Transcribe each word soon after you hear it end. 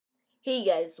Hey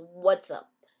guys, what's up?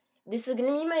 This is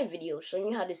going to be my video showing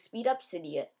you how to speed up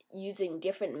Cydia using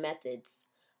different methods.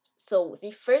 So the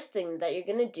first thing that you're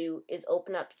going to do is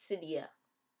open up Cydia.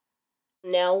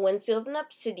 Now once you open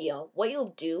up Cydia, what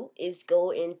you'll do is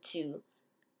go into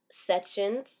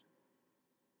Sections,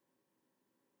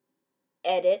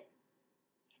 Edit,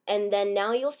 and then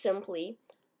now you'll simply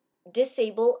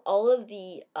disable all of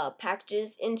the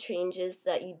packages and changes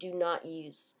that you do not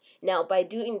use. Now by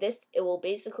doing this, it will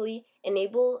basically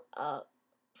enable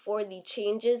for the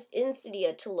changes in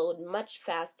Cydia to load much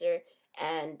faster,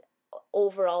 and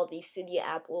overall the Cydia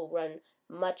app will run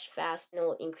much faster and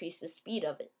will increase the speed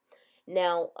of it.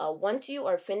 Now once you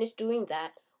are finished doing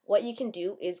that, what you can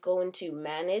do is go into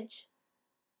Manage,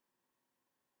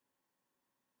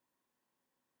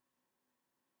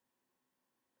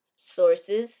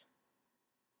 Sources,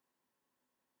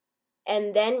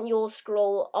 and then you'll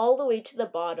scroll all the way to the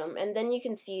bottom, and then you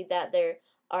can see that there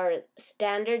are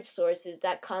standard sources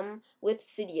that come with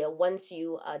Cydia once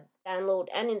you download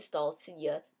and install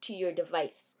Cydia to your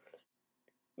device.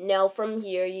 Now from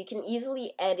here you can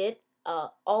easily edit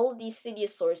all of these Cydia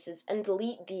sources and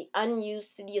delete the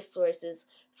unused Cydia sources.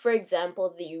 For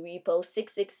example, the repo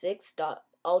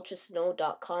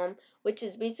 666.ultrasnow.com, which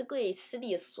is basically a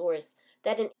Cydia source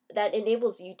that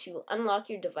enables you to unlock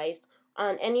your device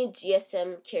on any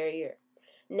GSM carrier.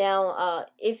 Now,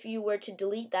 if you were to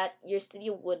delete that, your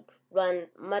Cydia would run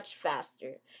much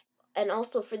faster. And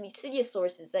also for the Cydia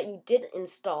sources that you did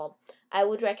install, I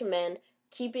would recommend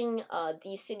keeping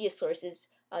these Cydia sources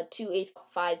to a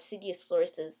 5 Cydia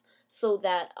sources so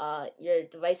that your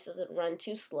device doesn't run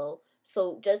too slow.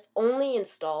 So just only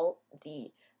install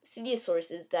the Cydia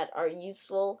sources that are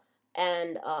useful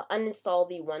and uninstall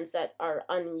the ones that are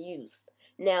unused.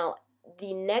 Now,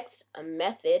 the next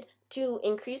method to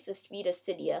increase the speed of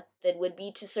Cydia that would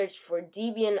be to search for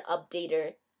Debian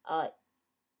Updater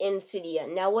in Cydia.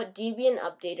 Now what Debian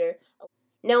Updater,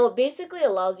 now it basically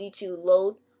allows you to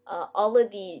load all of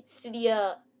the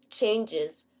Cydia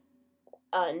changes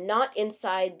not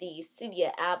inside the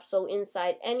Cydia app, so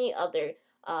inside any other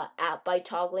app by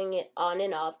toggling it on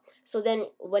and off. So then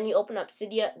when you open up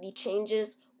Cydia, the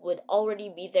changes would already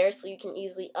be there, so you can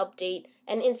easily update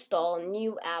and install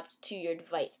new apps to your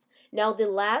device. Now the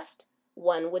last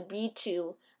one would be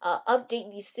to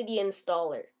update the Cydia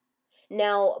installer.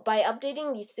 Now by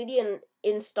updating the Cydia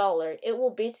installer, it will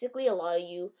basically allow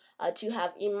you to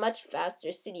have a much faster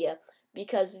Cydia,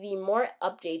 because the more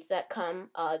updates that come,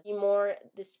 the more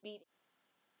the speed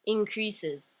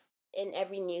increases in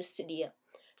every new Cydia.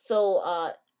 So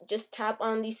just tap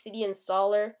on the Cydia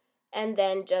installer and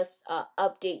then just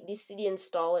update the Cydia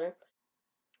installer.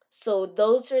 So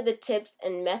those are the tips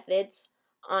and methods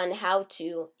on how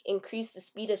to increase the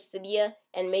speed of Cydia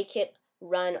and make it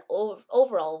run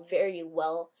overall very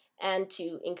well, and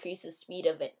to increase the speed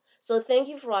of it. So thank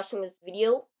you for watching this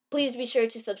video. Please be sure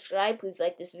to subscribe, please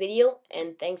like this video,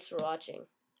 and thanks for watching.